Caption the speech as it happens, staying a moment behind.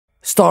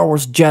Star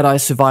Wars Jedi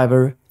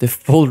Survivor, the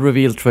full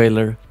reveal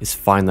trailer, is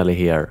finally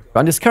here.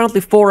 And it's currently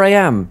 4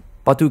 AM,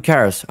 but who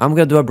cares? I'm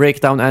gonna do a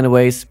breakdown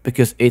anyways,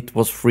 because it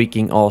was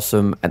freaking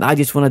awesome, and I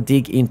just wanna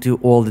dig into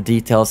all the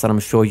details, and I'm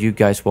sure you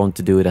guys want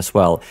to do it as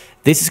well.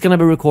 This is gonna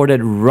be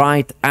recorded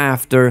right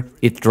after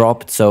it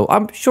dropped, so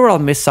I'm sure I'll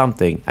miss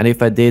something, and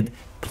if I did,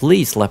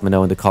 please let me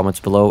know in the comments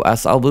below,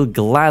 as I will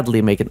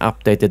gladly make an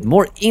updated,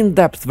 more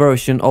in-depth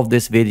version of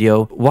this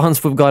video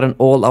once we've gotten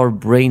all our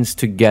brains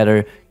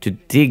together to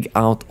dig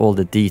out all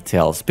the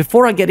details.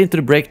 Before I get into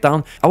the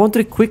breakdown, I wanted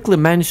to quickly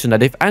mention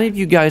that if any of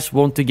you guys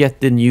want to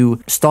get the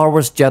new Star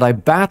Wars Jedi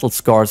Battle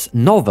Scars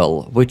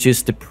novel, which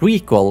is the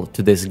prequel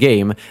to this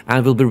game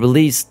and will be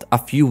released a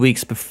few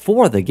weeks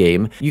before the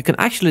game, you can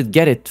actually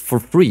get it for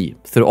free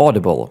through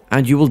Audible,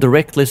 and you will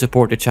directly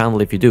support the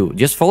channel if you do.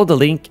 Just follow the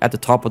link at the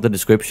top of the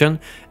description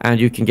and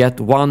you can get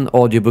one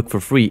audiobook for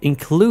free,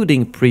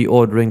 including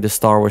pre-ordering the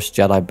Star Wars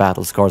Jedi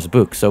Battle Scars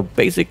book. So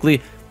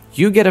basically,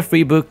 you get a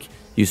free book,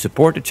 you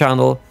support the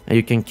channel, and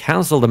you can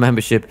cancel the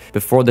membership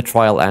before the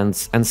trial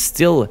ends and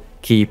still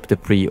keep the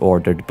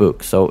pre-ordered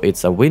book. So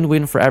it's a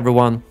win-win for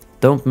everyone.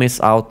 Don't miss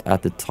out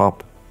at the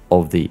top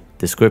of the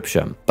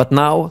description. But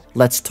now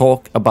let's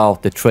talk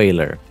about the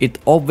trailer. It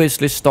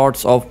obviously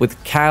starts off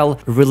with Cal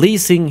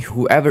releasing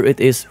whoever it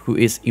is who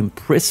is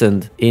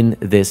imprisoned in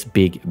this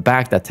big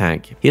Baghdad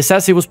tank. He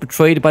says he was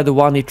betrayed by the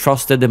one he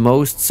trusted the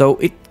most, so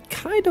it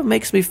kind of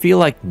makes me feel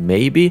like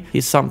maybe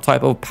he's some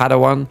type of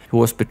Padawan who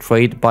was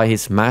betrayed by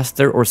his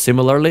master or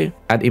similarly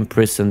and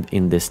imprisoned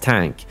in this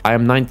tank. I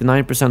am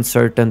 99%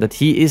 certain that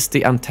he is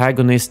the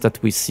antagonist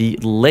that we see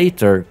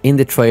later in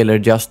the trailer,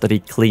 just that he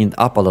cleaned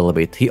up a little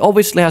bit. He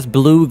obviously has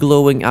blue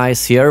glowing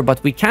eyes here,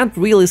 but we can't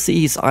really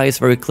see his eyes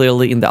very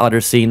clearly in the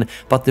other scene,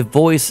 but the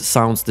voice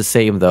sounds the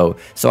same though.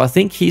 So I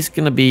think he's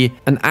gonna be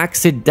an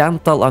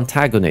accidental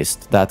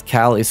antagonist that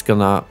Cal is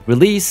gonna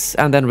release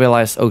and then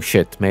realize, oh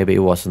shit, maybe it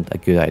wasn't a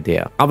good idea.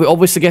 And we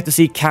obviously get to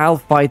see Cal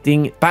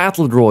fighting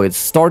battle droids,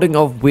 starting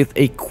off with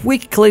a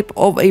quick clip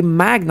of a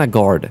Magna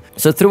Guard.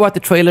 So throughout the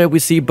trailer we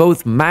see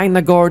both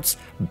Magna Guards,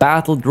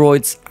 battle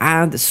droids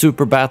and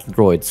super battle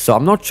droids. So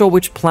I'm not sure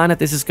which planet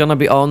this is gonna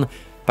be on,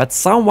 but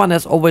someone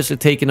has obviously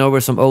taken over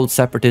some old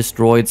separatist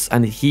droids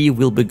and he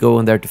will be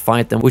going there to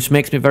fight them, which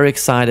makes me very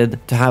excited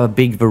to have a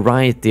big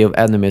variety of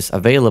enemies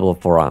available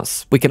for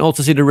us. We can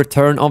also see the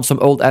return of some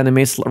old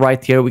enemies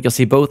right here. We can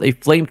see both a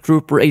flame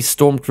trooper, a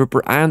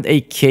stormtrooper and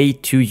a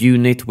K2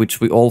 unit,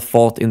 which we all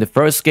fought in the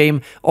first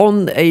game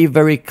on a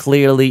very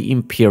clearly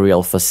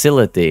Imperial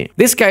facility.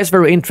 This guy is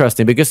very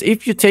interesting because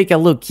if you take a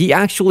look, he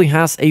actually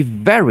has a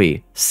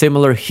very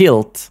similar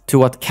hilt to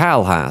what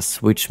Cal has,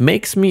 which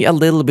makes me a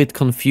little bit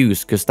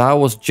confused because that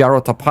was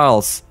Jaro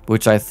Tapal's,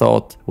 which I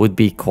thought would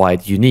be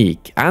quite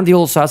unique. And he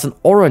also has an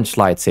orange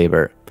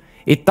lightsaber.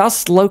 It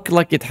does look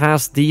like it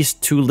has these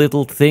two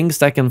little things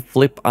that can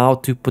flip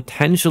out to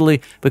potentially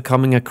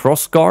becoming a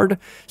crossguard.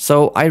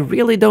 So I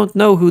really don't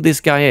know who this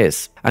guy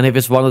is, and if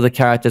it's one of the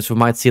characters we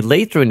might see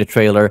later in the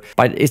trailer,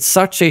 but it's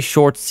such a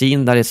short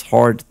scene that it's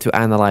hard to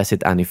analyze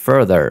it any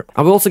further.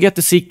 And we also get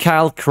to see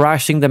Cal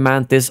crashing the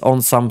Mantis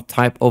on some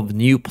type of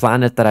new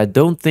planet that I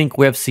don't think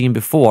we have seen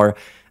before.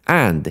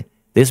 And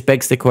this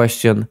begs the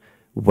question,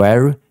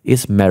 where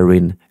is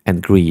Merrin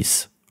and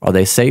Grease? Are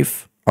they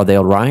safe? Are they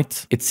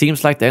alright? It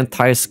seems like the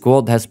entire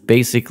squad has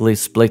basically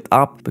split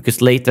up,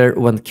 because later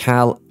when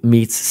Cal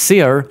meets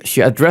Seer,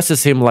 she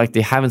addresses him like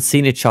they haven't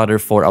seen each other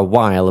for a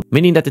while,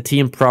 meaning that the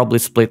team probably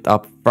split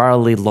up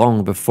fairly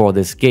long before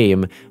this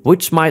game,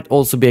 which might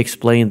also be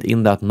explained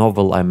in that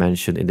novel I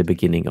mentioned in the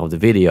beginning of the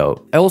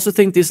video. I also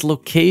think this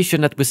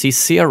location that we see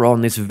Seer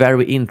on is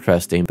very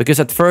interesting, because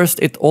at first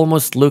it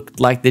almost looked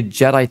like the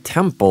Jedi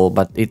Temple,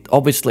 but it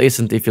obviously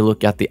isn't if you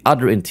look at the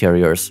other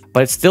interiors,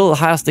 but it still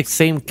has the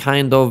same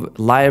kind of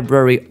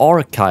library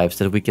archives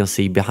that we can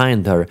see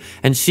behind her,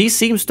 and she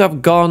seems to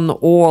have gone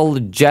all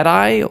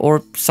Jedi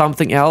or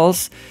something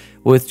else,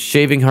 with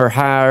shaving her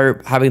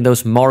hair, having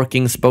those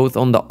markings both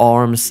on the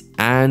arms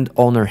and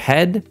on her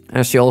head.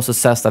 And she also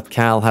says that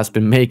Cal has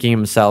been making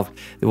himself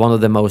one of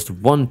the most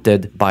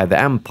wanted by the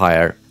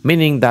Empire,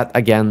 meaning that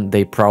again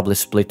they probably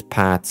split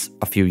paths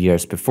a few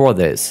years before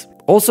this.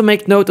 Also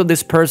make note of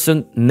this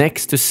person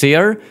next to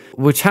Seer,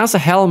 which has a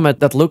helmet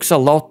that looks a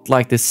lot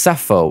like the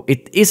Cepho.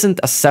 It isn't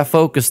a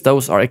Cepho because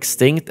those are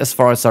extinct as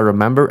far as I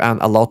remember and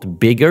a lot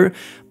bigger,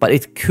 but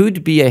it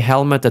could be a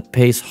helmet that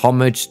pays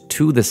homage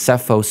to the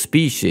Cepho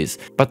species.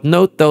 But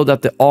note though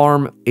that the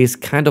arm is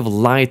kind of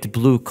light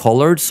blue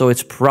colored, so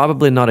it's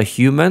probably not a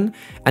human,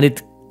 and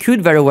it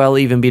could very well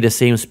even be the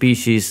same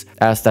species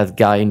as that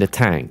guy in the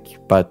tank,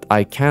 but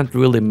I can't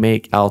really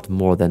make out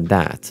more than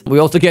that. We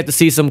also get to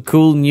see some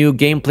cool new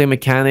gameplay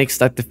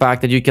mechanics, like the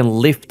fact that you can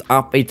lift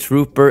up a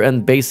trooper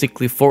and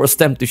basically force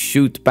them to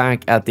shoot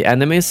back at the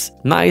enemies.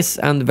 Nice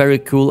and very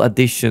cool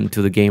addition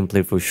to the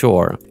gameplay for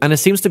sure. And there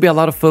seems to be a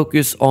lot of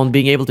focus on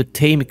being able to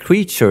tame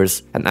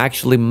creatures and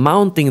actually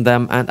mounting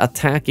them and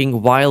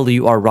attacking while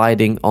you are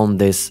riding on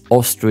this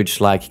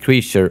ostrich-like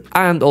creature,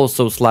 and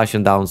also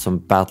slashing down some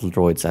battle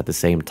droids at the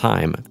same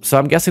time. So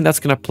I'm guessing that's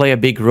gonna play a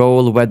big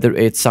role, whether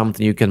it's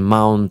something you can mount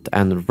mount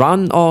and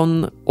run on,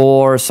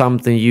 or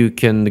something you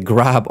can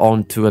grab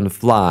onto and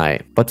fly.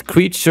 But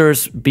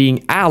creatures being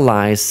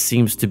allies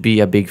seems to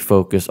be a big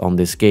focus on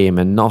this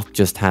game and not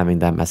just having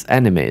them as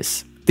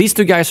enemies. These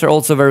two guys are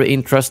also very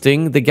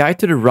interesting. The guy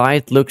to the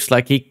right looks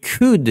like he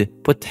could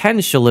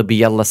potentially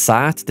be a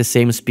Lasat, the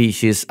same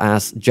species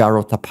as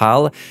Jaro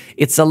Tapal.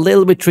 It's a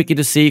little bit tricky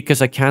to see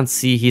because I can't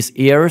see his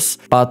ears,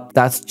 but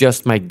that's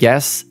just my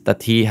guess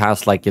that he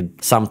has like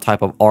some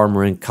type of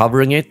armoring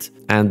covering it.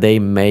 And they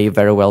may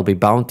very well be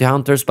bounty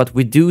hunters, but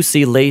we do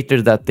see later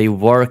that they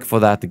work for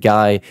that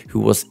guy who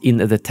was in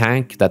the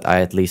tank, that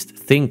I at least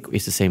think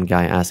is the same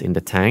guy as in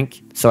the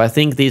tank. So I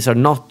think these are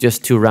not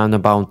just two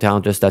random bounty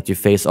hunters that you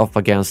face off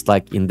against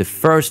like in the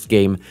first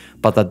game,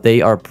 but that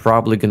they are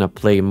probably gonna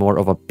play more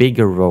of a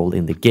bigger role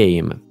in the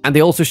game. And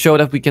they also show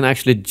that we can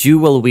actually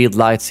dual wield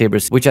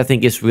lightsabers, which I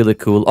think is really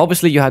cool.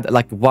 Obviously you had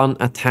like one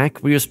attack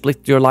where you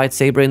split your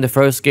lightsaber in the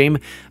first game,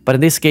 but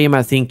in this game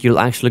I think you're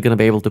actually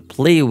gonna be able to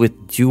play with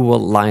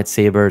dual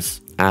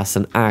lightsabers as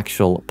an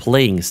actual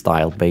playing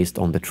style based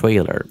on the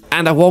trailer.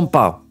 And a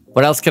Wampa!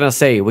 What else can I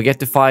say? We get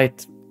to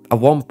fight a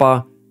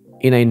Wampa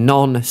in a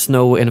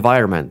non-snow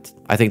environment.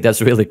 I think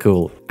that's really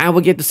cool. And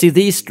we get to see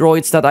these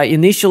droids that I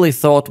initially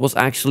thought was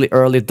actually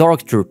early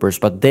Dark Troopers,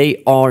 but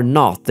they are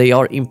not. They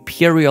are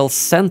Imperial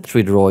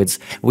Sentry droids,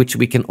 which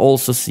we can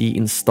also see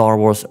in Star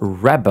Wars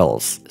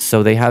Rebels.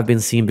 So they have been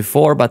seen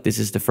before, but this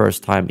is the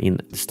first time in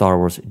the Star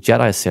Wars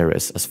Jedi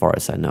series, as far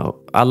as I know.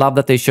 I love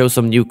that they show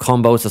some new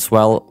combos as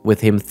well,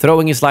 with him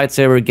throwing his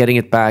lightsaber, getting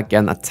it back,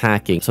 and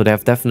attacking. So they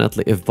have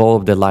definitely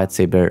evolved the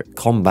lightsaber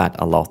combat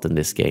a lot in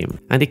this game.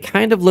 And it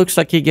kind of looks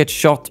like he gets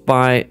shot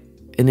by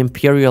an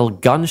Imperial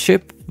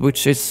gunship,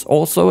 which is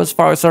also, as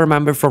far as I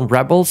remember, from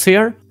Rebels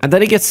here. And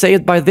then he gets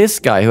saved by this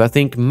guy, who I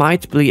think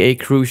might be a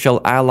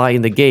crucial ally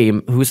in the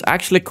game, who's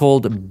actually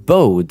called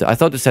Bode. I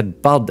thought it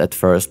said Bud at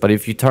first, but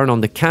if you turn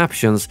on the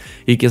captions,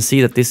 you can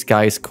see that this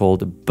guy is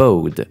called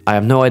Bode. I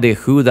have no idea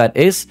who that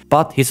is,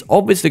 but he's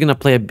obviously gonna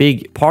play a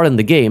big part in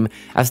the game,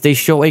 as they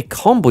show a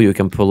combo you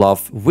can pull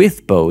off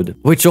with Bode,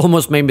 which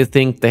almost made me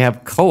think they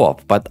have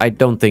co-op, but I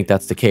don't think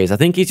that's the case. I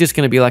think he's just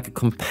gonna be like a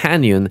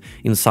companion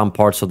in some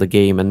parts of the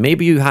game, and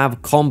maybe you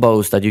have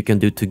combos that you can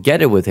do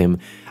together with him,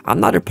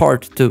 another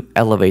part to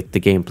elevate the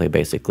gameplay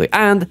basically.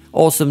 And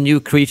awesome new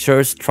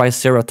creatures,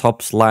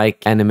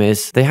 Triceratops-like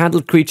enemies. They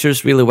handled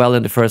creatures really well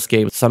in the first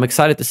game, so I'm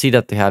excited to see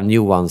that they have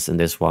new ones in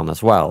this one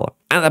as well.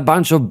 And a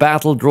bunch of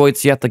battle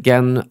droids yet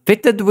again,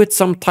 fitted with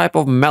some type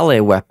of melee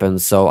weapon,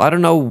 so I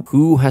don't know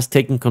who has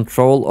taken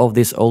control of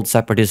these old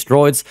Separatist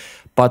droids,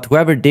 but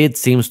whoever did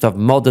seems to have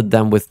modded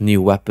them with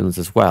new weapons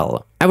as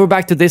well. And we're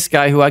back to this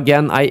guy, who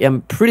again I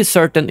am pretty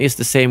certain is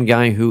the same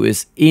guy who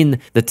is in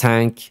the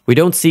tank. We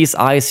don't see his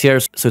eyes here,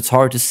 so it's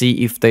hard to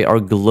see if they are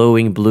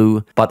glowing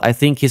blue, but I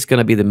think he's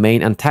gonna be the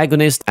main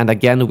antagonist. And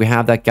again, we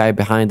have that guy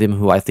behind him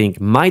who I think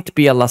might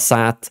be a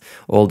Lasat,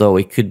 although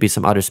it could be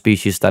some other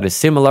species that is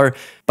similar.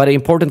 But the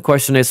important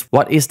question is,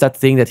 what is that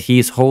thing that he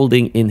is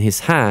holding in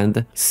his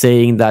hand,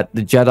 saying that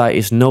the Jedi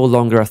is no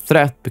longer a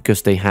threat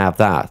because they have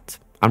that?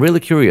 I'm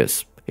really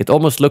curious. It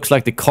almost looks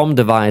like the comm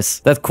device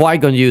that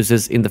Qui-Gon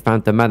uses in The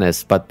Phantom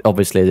Menace, but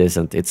obviously it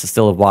isn't. It's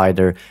still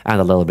wider and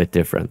a little bit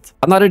different.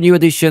 Another new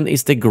addition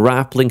is the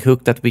grappling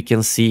hook that we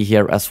can see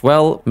here as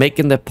well,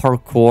 making the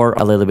parkour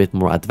a little bit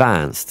more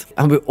advanced.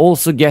 And we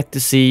also get to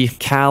see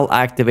Cal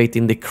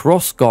activating the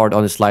crossguard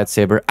on his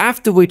lightsaber,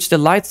 after which the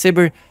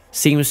lightsaber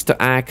seems to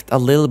act a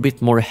little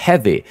bit more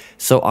heavy.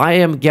 So I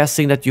am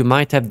guessing that you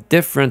might have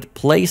different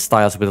play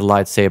styles with the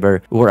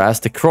lightsaber,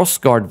 whereas the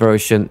crossguard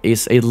version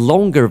is a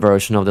longer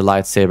version of the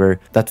lightsaber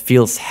that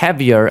feels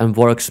heavier and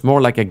works more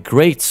like a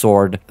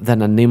greatsword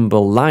than a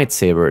nimble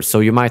lightsaber. So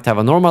you might have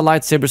a normal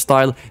lightsaber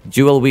style,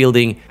 dual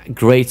wielding,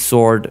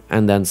 greatsword,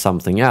 and then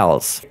something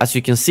else. As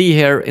you can see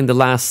here in the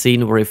last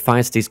scene where he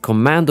fights these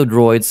commando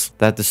droids,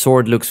 that the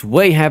sword looks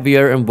way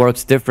heavier and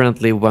works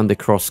differently when the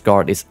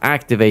crossguard is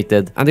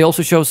activated. And they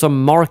also show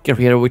some marker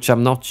here, which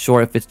I'm not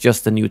sure if it's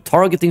just a new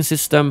targeting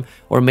system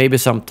or maybe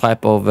some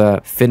type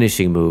of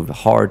finishing move.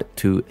 Hard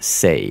to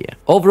say.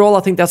 Overall,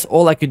 I think that's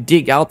all I could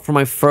dig out from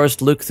my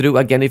first look through.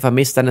 Again, if I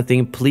missed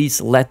anything, please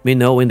let me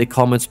know in the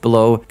comments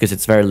below, because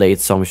it's very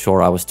late, so I'm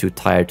sure I was too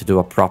tired to do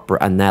a proper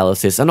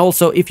analysis. And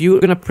also, if you're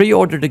gonna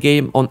pre-order the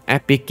game on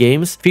Epic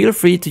Games, feel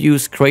free to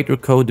use creator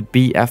code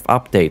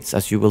BFUpdates,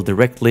 as you will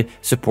directly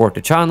support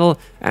the channel,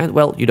 and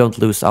well, you don't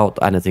lose out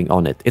anything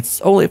on it. It's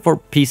only for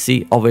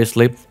PC,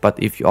 obviously,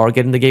 but if you are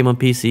getting the game on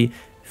PC,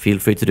 feel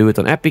free to do it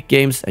on Epic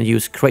Games and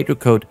use creator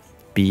code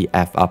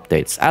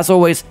BFUpdates. As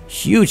always,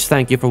 huge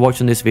thank you for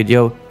watching this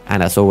video,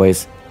 and as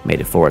always, may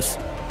the Force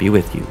be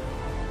with you.